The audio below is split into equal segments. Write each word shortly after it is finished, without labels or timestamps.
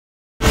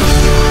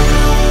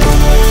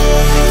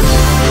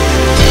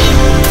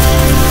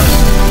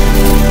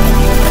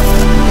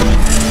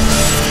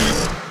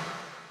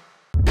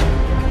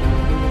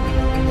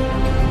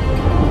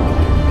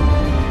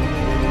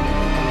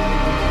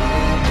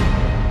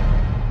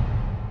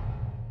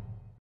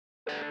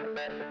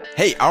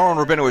Hey,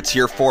 Aharon Rabinowitz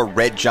here for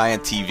Red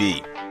Giant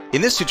TV.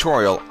 In this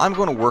tutorial, I'm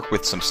going to work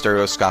with some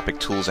stereoscopic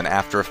tools in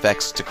After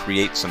Effects to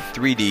create some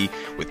 3D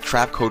with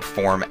Trapcode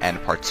form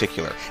and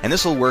particular. And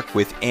this will work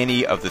with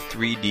any of the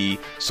 3D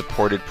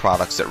supported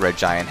products that Red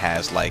Giant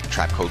has, like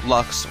Trapcode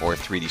Lux or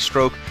 3D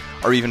Stroke,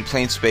 or even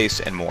Plane Space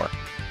and more.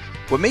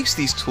 What makes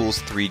these tools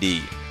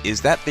 3D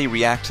is that they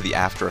react to the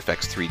After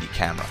Effects 3D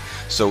camera.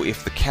 So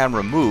if the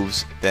camera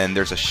moves, then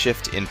there's a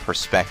shift in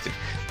perspective.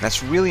 And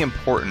that's really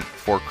important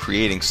for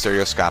creating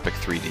stereoscopic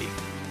 3D.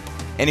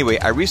 Anyway,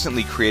 I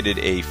recently created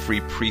a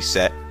free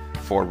preset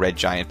for Red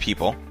Giant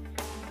people,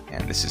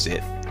 and this is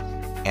it.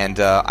 And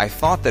I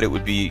thought that it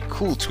would be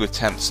cool to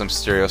attempt some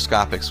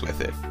stereoscopics with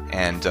it.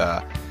 And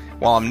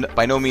while I'm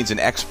by no means an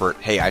expert,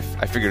 hey, I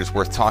figured it's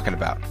worth talking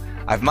about.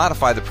 I've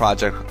modified the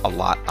project a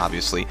lot,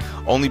 obviously,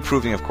 only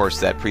proving, of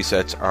course, that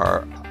presets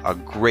are a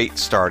great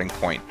starting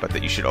point, but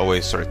that you should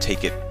always sort of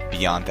take it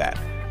beyond that.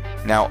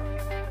 Now,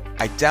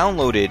 I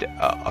downloaded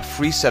a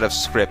free set of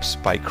scripts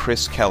by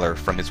Chris Keller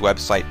from his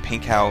website,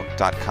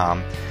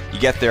 pinkhow.com. You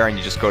get there and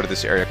you just go to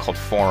this area called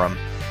Forum,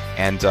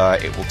 and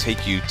it will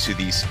take you to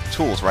these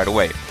tools right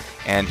away.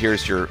 And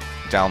here's your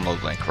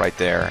download link right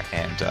there,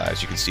 and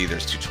as you can see,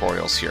 there's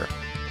tutorials here.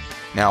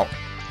 Now,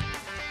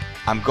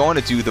 I'm going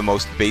to do the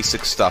most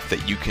basic stuff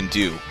that you can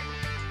do.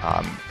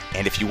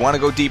 And if you want to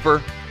go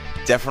deeper,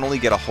 definitely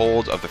get a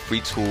hold of the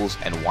free tools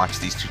and watch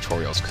these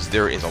tutorials, because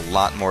there is a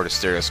lot more to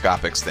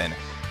stereoscopics than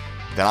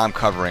I'm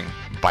covering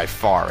by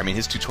far. I mean,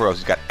 his tutorials,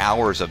 he's got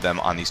hours of them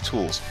on these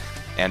tools.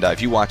 And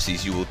if you watch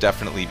these, you will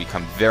definitely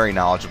become very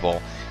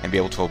knowledgeable and be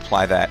able to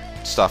apply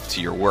that stuff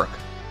to your work.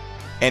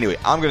 Anyway,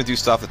 I'm going to do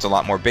stuff that's a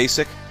lot more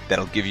basic,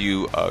 that'll give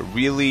you a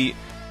really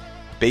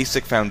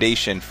basic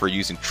foundation for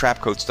using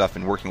Trapcode stuff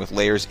and working with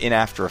layers in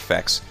After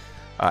Effects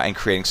and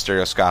creating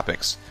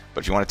stereoscopics.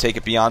 But if you want to take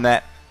it beyond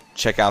that,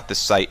 check out this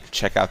site,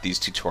 check out these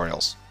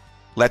tutorials.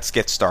 Let's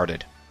get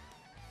started.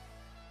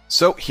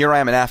 So here I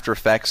am in After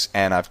Effects,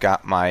 and I've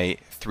got my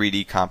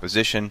 3D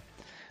composition.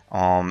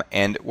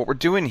 And what we're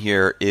doing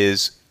here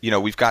is,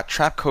 we've got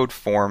Trapcode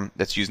form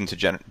that's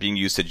being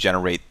used to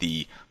generate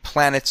the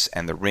planets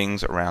and the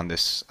rings around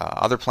this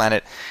other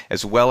planet,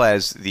 as well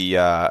as the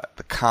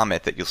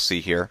comet that you'll see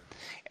here.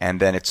 And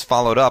then it's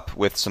followed up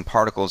with some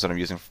particles that I'm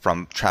using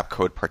from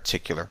Trapcode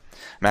particular.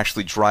 I'm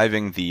actually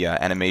driving the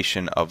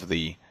animation of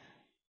the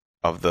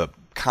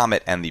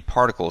comet and the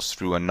particles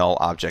through a null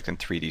object in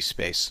 3D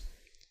space.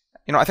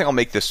 I think I'll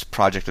make this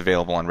project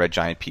available on Red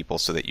Giant people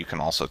so that you can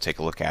also take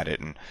a look at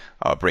it and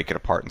break it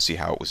apart and see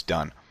how it was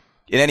done.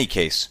 In any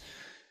case,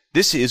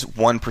 this is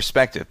one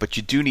perspective, but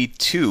you do need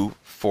two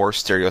for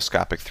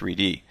stereoscopic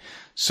 3D.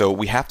 So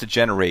we have to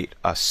generate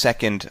a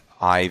second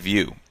eye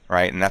view,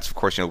 right? And that's, of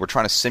course, we're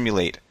trying to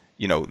simulate,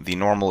 the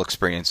normal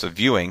experience of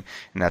viewing,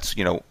 and that's,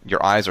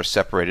 your eyes are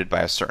separated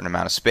by a certain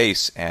amount of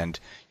space, and,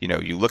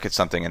 you look at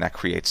something and that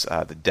creates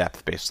the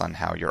depth based on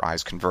how your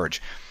eyes converge.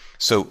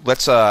 So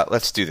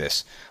let's do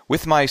this.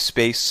 With my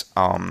space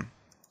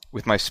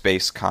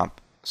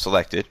comp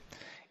selected,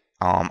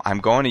 I'm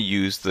going to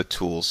use the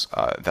tools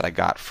that I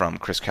got from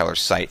Chris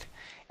Keller's site,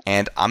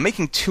 and I'm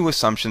making two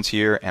assumptions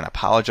here, and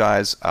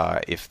apologize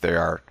if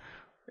they're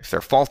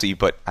faulty,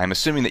 but I'm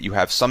assuming that you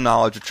have some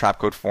knowledge of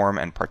Trapcode form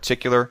and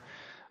particular,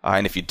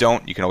 and if you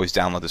don't, you can always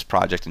download this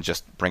project and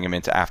just bring them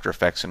into After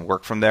Effects and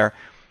work from there.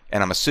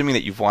 And I'm assuming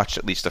that you've watched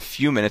at least a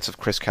few minutes of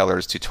Chris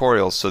Keller's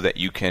tutorials so that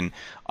you can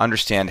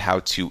understand how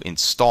to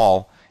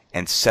install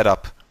and set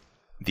up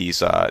these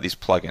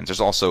plugins.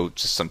 There's also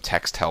just some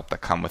text help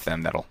that come with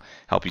them that'll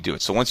help you do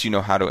it. So once you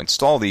know how to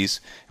install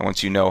these, and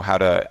once you know how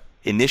to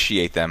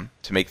initiate them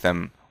to make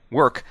them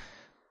work,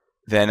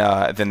 then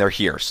they're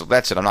here. So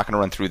that's it. I'm not going to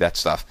run through that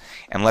stuff.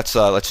 And let's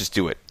just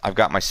do it. I've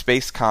got my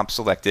space comp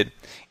selected,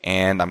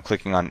 and I'm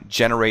clicking on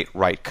Generate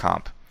Right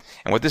Comp.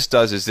 And what this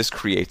does is this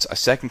creates a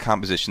second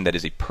composition that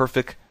is a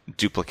perfect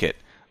duplicate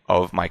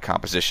of my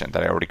composition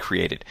that I already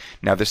created.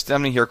 Now there's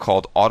something here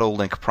called Auto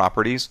Link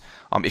Properties.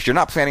 If you're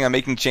not planning on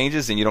making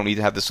changes, then you don't need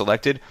to have this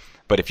selected.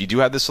 But if you do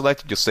have this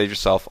selected, you'll save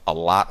yourself a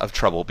lot of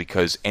trouble,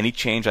 because any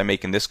change I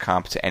make in this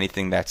comp to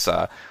anything that's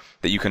that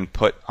you can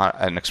put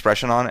an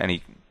expression on,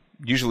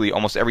 usually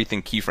almost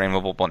everything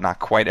keyframeable, but not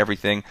quite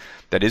everything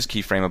that is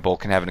keyframeable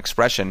can have an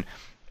expression.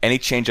 Any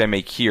change I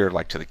make here,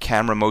 like to the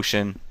camera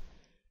motion,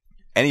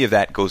 any of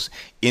that goes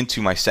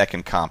into my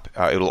second comp.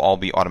 It'll all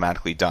be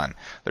automatically done.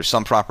 There's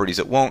some properties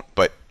that won't,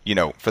 but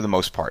for the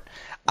most part.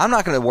 I'm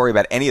not going to worry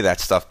about any of that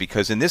stuff,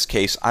 because in this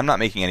case, I'm not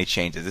making any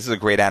changes. This is a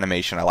great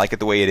animation. I like it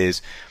the way it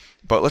is.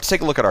 But let's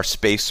take a look at our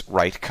space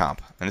right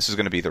comp. And this is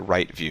going to be the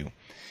right view.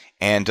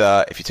 And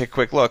if you take a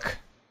quick look,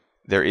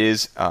 there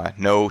is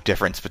no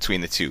difference between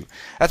the two.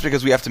 That's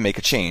because we have to make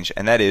a change.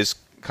 And that is,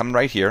 come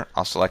right here,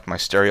 I'll select my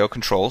stereo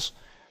controls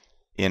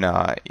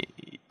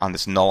on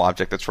this null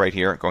object that's right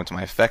here, go into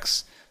my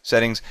effects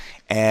settings,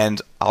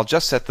 and I'll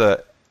just set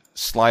the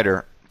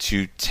slider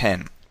to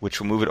 10, which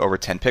will move it over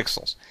 10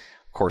 pixels.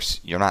 Of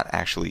course, you're not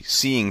actually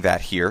seeing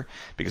that here,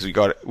 because we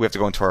have to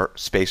go into our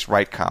space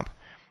right comp.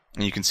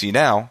 And you can see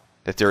now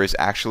that there is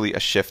actually a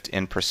shift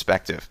in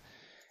perspective.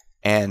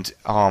 And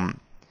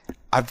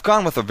I've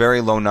gone with a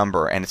very low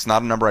number, and it's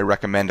not a number I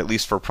recommend, at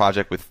least for a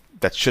project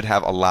that should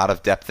have a lot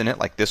of depth in it,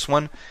 like this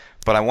one.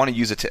 But I want to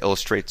use it to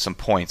illustrate some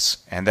points,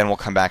 and then we'll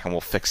come back and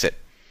we'll fix it.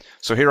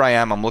 So here I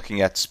am. I'm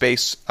looking at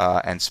space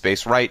and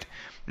space right,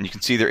 and you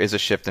can see there is a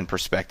shift in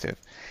perspective.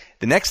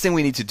 The next thing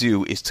we need to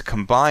do is to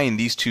combine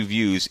these two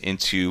views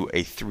into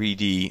a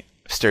 3D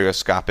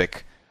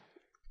stereoscopic,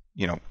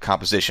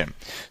 composition.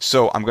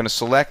 So I'm going to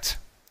select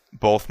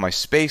both my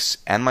space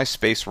and my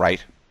space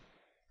right,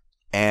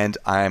 and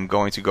I'm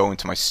going to go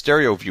into my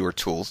stereo viewer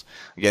tools.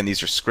 Again,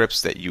 these are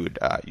scripts that you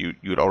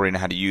would already know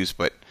how to use,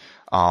 but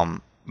at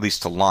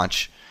least to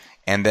launch.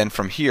 And then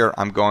from here,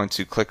 I'm going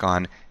to click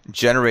on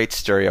Generate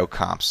Stereo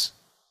Comps.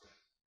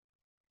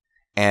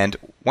 And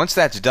once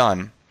that's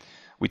done,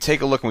 we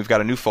take a look and we've got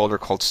a new folder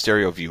called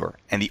Stereo Viewer.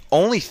 And the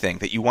only thing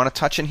that you want to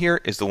touch in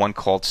here is the one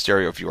called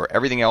Stereo Viewer.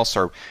 Everything else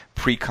are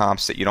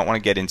pre-comps that you don't want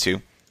to get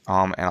into.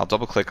 And I'll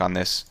double click on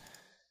this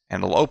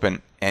and it'll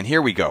open. And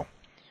here we go.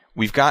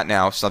 We've got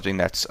now something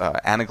that's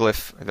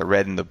anaglyph, the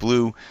red and the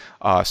blue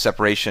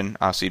separation.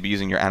 So you'd be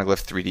using your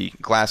anaglyph 3D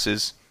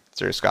glasses,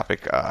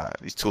 stereoscopic,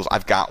 these tools.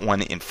 I've got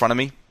one in front of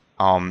me,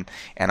 and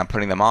I'm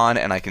putting them on,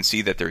 and I can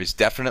see that there is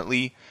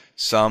definitely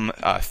some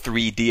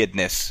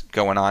 3D-edness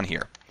going on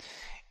here.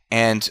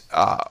 And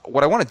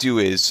what I want to do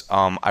is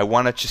I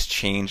want to just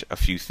change a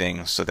few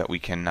things so that we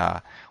can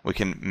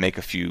make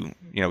a few,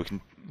 we can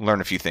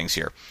learn a few things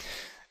here.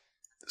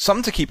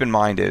 Something to keep in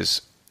mind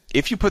is,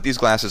 if you put these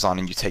glasses on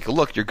and you take a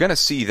look, you're going to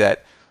see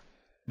that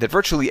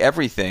virtually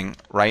everything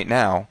right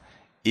now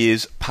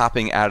is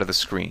popping out of the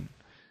screen.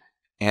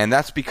 And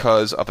that's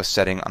because of a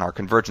setting on our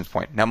convergence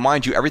point. Now,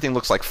 mind you, everything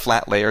looks like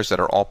flat layers that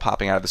are all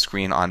popping out of the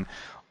screen on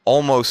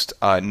almost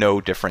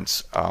no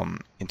difference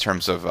in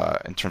terms of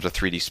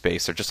 3D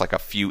space. They're just like a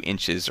few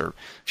inches or a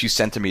few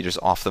centimeters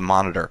off the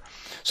monitor.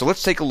 So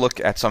let's take a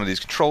look at some of these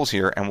controls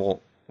here, and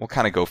we'll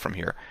kind of go from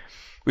here.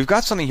 We've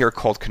got something here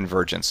called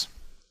convergence.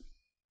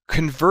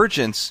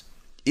 Convergence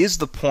is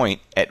the point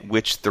at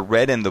which the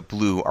red and the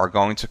blue are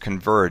going to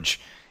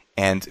converge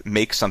and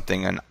make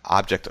something an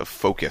object of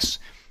focus.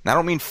 Now, I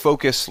don't mean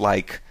focus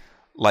like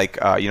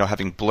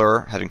having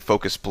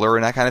focus blur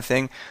and that kind of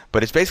thing,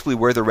 but it's basically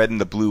where the red and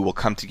the blue will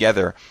come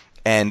together.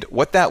 And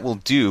what that will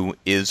do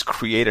is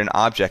create an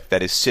object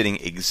that is sitting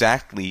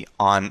exactly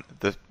on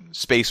the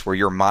space where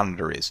your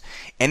monitor is.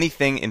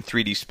 Anything in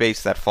 3D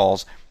space that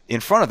falls in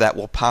front of that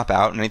will pop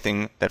out, and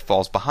anything that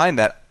falls behind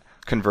that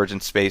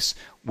convergence space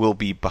will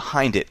be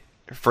behind it,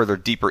 further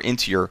deeper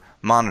into your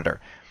monitor.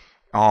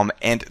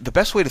 And the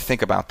best way to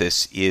think about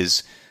this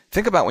is,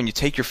 think about when you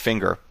take your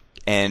finger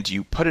and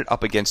you put it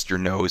up against your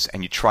nose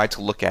and you try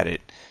to look at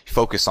it,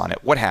 focus on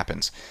it. What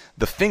happens?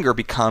 The finger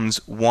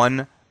becomes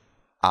one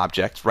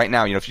object. Right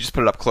now, if you just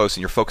put it up close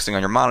and you're focusing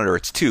on your monitor,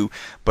 it's two,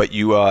 but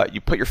you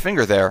put your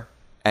finger there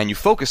and you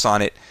focus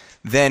on it,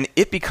 then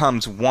it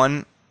becomes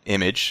one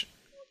image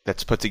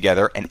that's put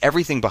together, and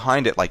everything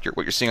behind it, like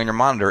what you're seeing on your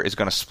monitor, is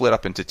going to split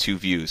up into two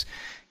views.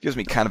 It gives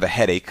me kind of a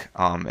headache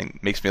and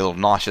makes me a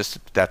little nauseous.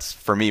 That's,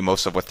 for me,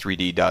 most of what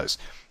 3D does.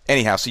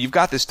 Anyhow, so you've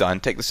got this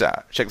done. Check this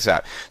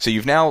out. So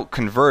you've now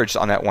converged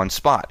on that one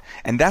spot,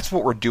 and that's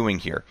what we're doing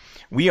here.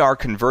 We are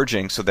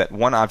converging so that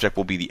one object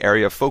will be the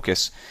area of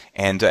focus,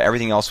 and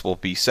everything else will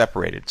be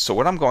separated. So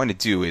what I'm going to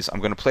do is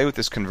I'm going to play with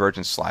this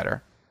convergence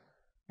slider,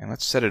 and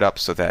let's set it up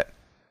so that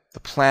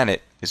the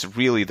planet is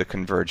really the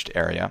converged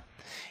area.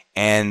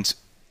 And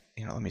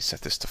let me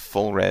set this to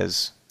full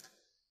res,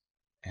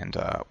 and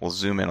we'll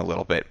zoom in a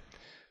little bit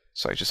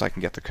so I can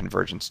get the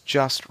convergence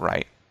just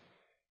right.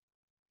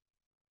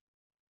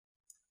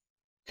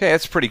 Okay,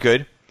 that's pretty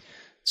good.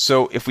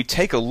 So if we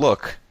take a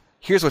look,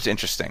 here's what's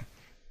interesting.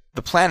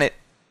 The planet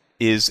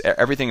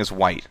everything is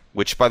white,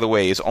 which, by the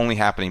way, is only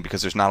happening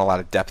because there's not a lot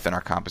of depth in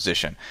our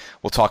composition.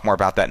 We'll talk more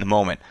about that in a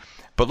moment.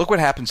 But look what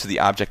happens to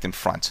the object in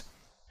front.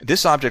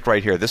 This object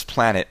right here, this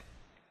planet,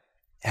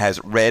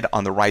 has red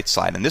on the right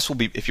side, and this will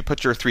be, if you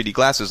put your 3D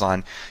glasses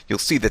on, you'll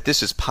see that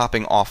this is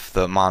popping off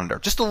the monitor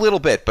just a little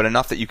bit, but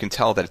enough that you can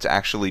tell that it's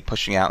actually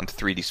pushing out into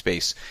 3D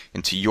space,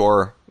 into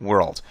your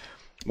world.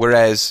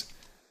 Whereas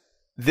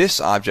this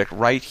object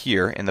right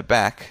here in the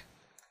back,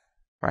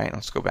 right,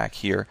 let's go back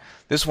here,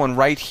 this one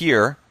right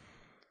here,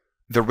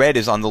 the red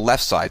is on the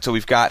left side. So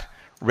we've got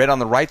red on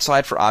the right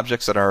side for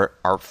objects that are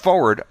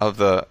forward of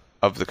the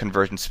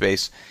convergence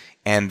space,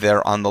 and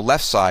they're on the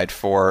left side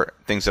for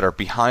things that are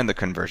behind the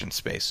convergence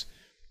space.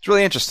 It's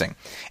really interesting.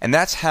 And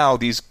that's how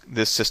this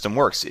system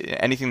works.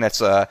 Anything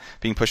that's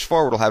being pushed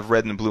forward will have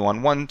red and blue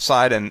on one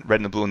side and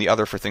red and blue on the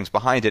other for things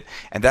behind it.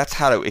 And that's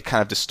how it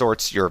kind of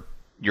distorts your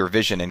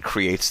vision and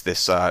creates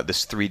this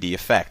 3D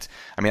effect.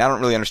 I mean, I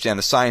don't really understand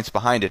the science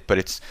behind it,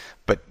 but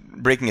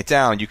breaking it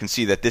down, you can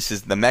see that this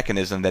is the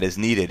mechanism that is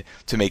needed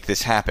to make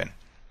this happen.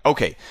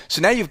 Okay,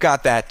 so now you've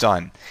got that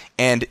done.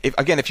 And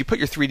if you put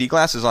your 3D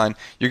glasses on,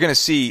 you're going to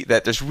see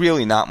that there's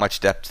really not much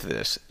depth to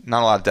this,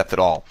 not a lot of depth at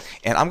all.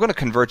 And I'm going to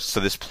converge, so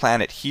this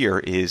planet here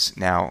is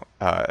now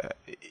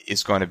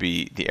is going to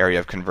be the area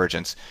of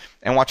convergence.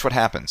 And watch what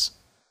happens.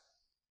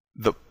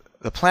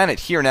 the planet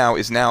here now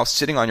is now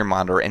sitting on your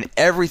monitor, and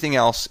everything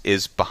else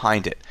is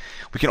behind it.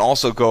 We can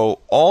also go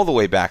all the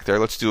way back there.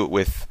 Let's do it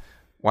with,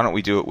 why don't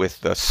we do it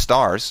with the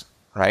stars,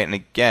 right? And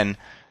again,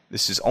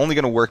 this is only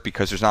going to work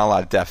because there's not a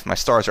lot of depth. My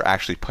stars are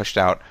actually pushed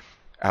out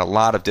at a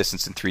lot of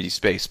distance in 3D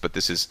space, but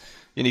this is,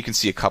 you can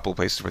see a couple of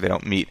places where they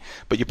don't meet.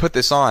 But you put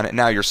this on, and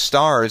now your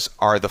stars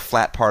are the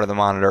flat part of the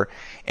monitor,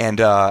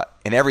 and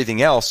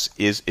everything else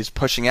is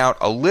pushing out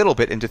a little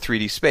bit into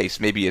 3D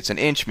space. Maybe it's an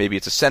inch, maybe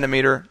it's a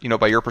centimeter,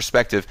 by your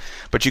perspective.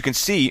 But you can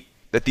see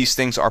that these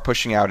things are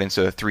pushing out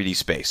into 3D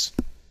space.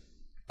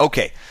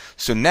 Okay,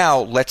 so now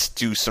let's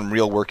do some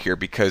real work here,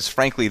 because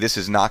frankly, this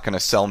is not going to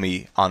sell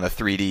me on the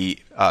 3D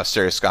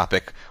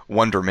stereoscopic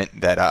wonderment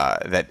that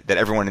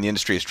everyone in the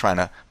industry is trying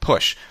to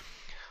push.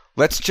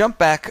 Let's jump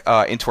back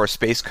into our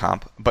space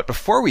comp, but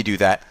before we do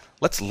that,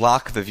 let's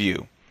lock the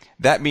view.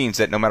 That means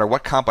that no matter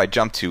what comp I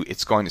jump to,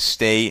 it's going to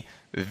stay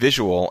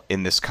visual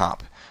in this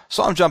comp.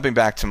 So I'm jumping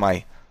back to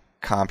my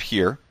comp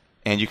here,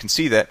 and you can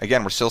see that,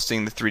 again, we're still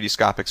seeing the 3D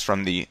scopics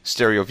from the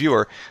stereo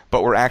viewer,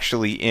 but we're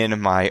actually in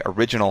my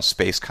original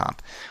space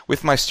comp.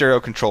 With my stereo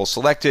control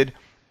selected,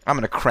 I'm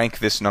going to crank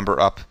this number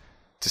up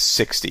to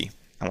 60, and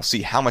we'll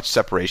see how much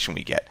separation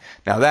we get.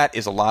 Now that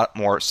is a lot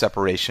more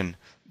separation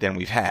than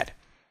we've had.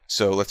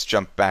 So let's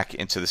jump back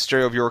into the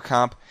stereo viewer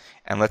comp,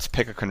 and let's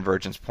pick a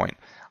convergence point.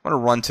 I'm going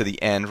to run to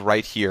the end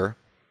right here,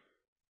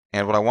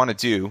 and what I want to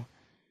do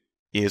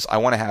is I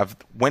want to have,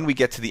 when we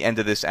get to the end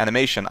of this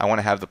animation, I want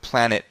to have the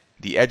planet,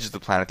 the edges of the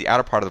planet, the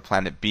outer part of the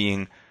planet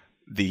being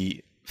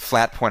the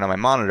flat point on my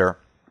monitor,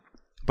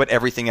 but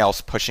everything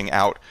else pushing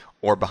out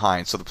or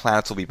behind. So the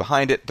planets will be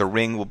behind it, the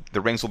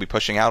rings will be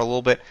pushing out a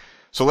little bit.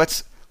 So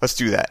let's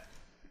do that.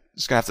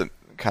 Just going to have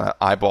to kind of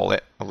eyeball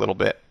it a little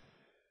bit.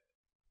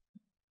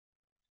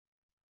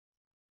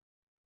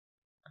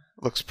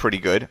 Looks pretty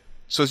good.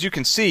 So as you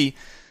can see,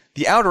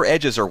 the outer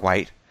edges are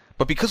white,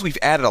 but because we've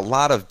added a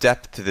lot of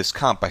depth to this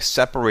comp by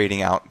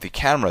separating out the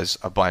cameras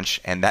a bunch,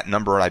 and that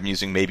number I'm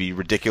using may be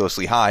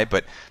ridiculously high,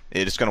 but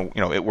it is going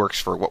to, it works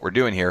for what we're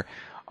doing here.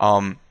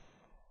 What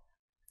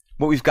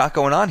we've got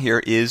going on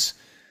here is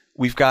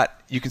we've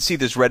got, you can see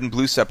there's red and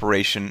blue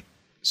separation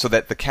so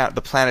that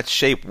the planet's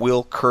shape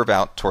will curve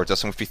out towards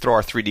us. And if we throw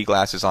our 3D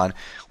glasses on,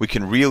 we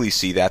can really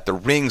see that. The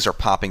rings are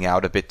popping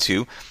out a bit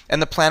too.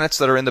 And the planets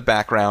that are in the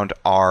background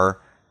are,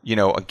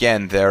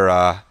 again,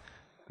 they're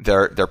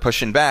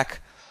pushing back,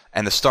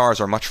 and the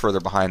stars are much further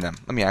behind them.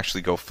 Let me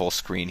actually go full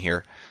screen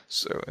here,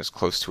 so as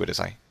close to it as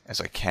I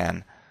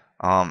can.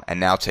 And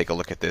now take a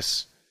look at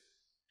this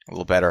a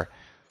little better.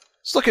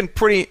 It's looking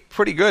pretty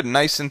good,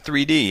 nice in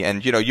 3D.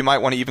 And you might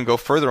want to even go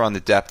further on the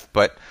depth,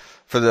 but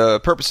for the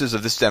purposes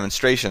of this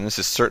demonstration, this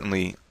is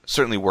certainly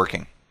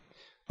working.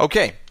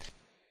 Okay,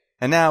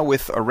 and now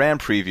with a RAM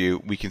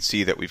preview, we can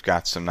see that we've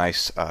got some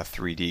nice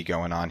 3D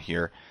going on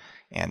here,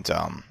 and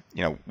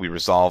we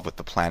resolve with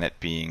the planet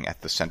being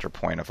at the center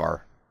point of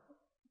our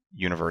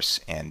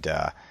universe, and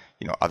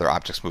other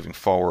objects moving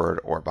forward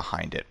or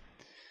behind it.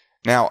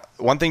 Now,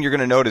 one thing you're going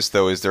to notice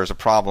though is there's a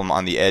problem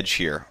on the edge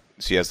here.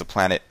 See, as the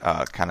planet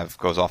kind of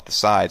goes off the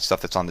side,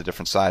 stuff that's on the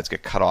different sides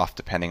get cut off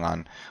depending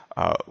on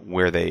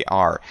where they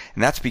are.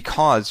 And that's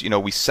because,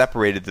 we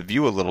separated the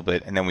view a little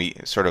bit, and then we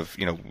sort of,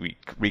 we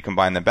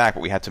recombined them back,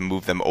 but we had to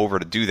move them over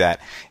to do that.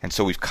 And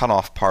so we've cut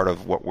off part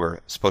of what we're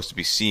supposed to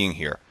be seeing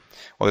here.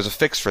 Well, there's a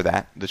fix for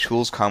that. The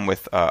tools come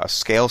with a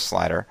scale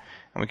slider,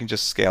 and we can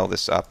just scale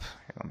this up.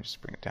 Here, let me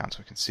just bring it down so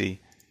we can see.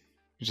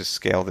 You just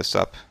scale this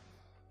up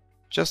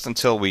just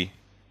until we,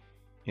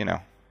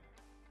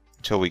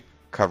 until we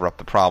cover up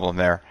the problem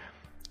there.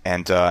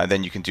 And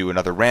then you can do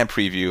another RAM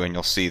preview, and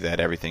you'll see that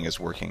everything is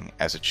working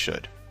as it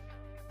should.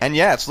 And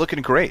yeah, it's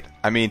looking great.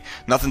 I mean,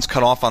 nothing's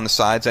cut off on the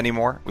sides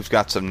anymore. We've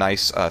got some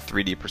nice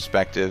 3D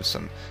perspective,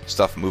 some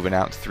stuff moving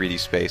out into 3D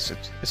space.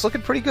 It's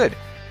looking pretty good.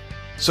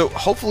 So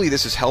hopefully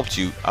this has helped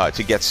you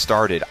to get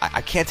started.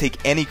 I can't take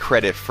any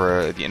credit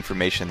for the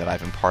information that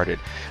I've imparted.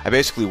 I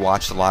basically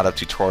watched a lot of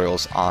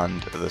tutorials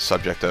on the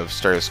subject of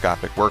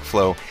stereoscopic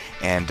workflow,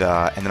 and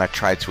then I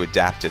tried to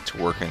adapt it to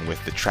working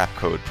with the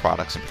Trapcode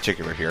products in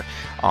particular here.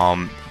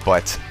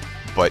 But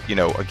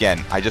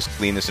again, I just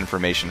gleaned this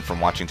information from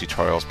watching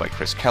tutorials by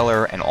Chris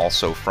Keller, and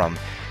also from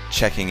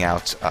checking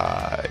out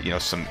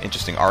some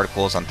interesting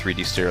articles on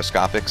 3D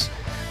stereoscopics.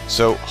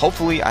 So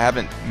hopefully I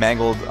haven't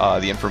mangled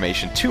the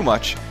information too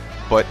much,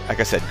 but like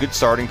I said, good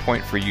starting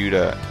point for you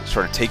to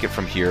sort of take it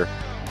from here.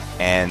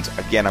 And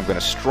again, I'm going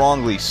to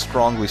strongly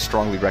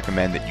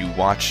recommend that you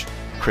watch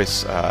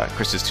Chris's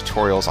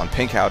tutorials on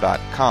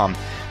pinkhow.com,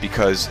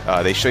 because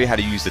they show you how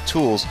to use the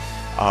tools,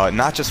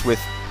 not just with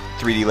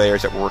 3D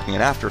layers that we're working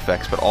in After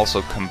Effects, but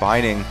also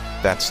combining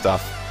that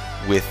stuff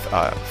with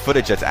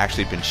footage that's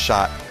actually been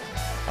shot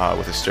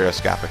with a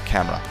stereoscopic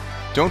camera.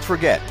 Don't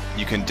forget,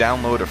 you can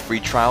download a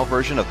free trial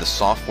version of the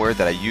software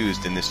that I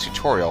used in this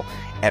tutorial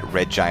at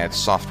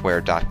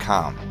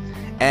redgiantsoftware.com.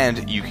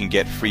 And you can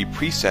get free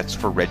presets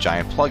for Red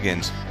Giant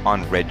plugins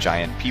on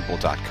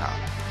redgiantpeople.com.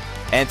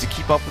 And to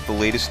keep up with the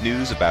latest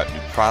news about new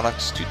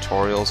products,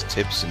 tutorials,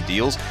 tips, and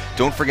deals,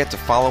 don't forget to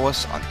follow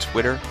us on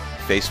Twitter,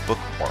 Facebook,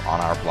 or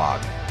on our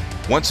blog.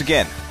 Once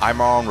again, I'm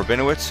Aharon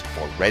Rabinowitz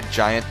for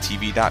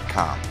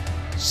RedGiantTV.com.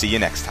 See you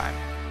next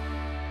time.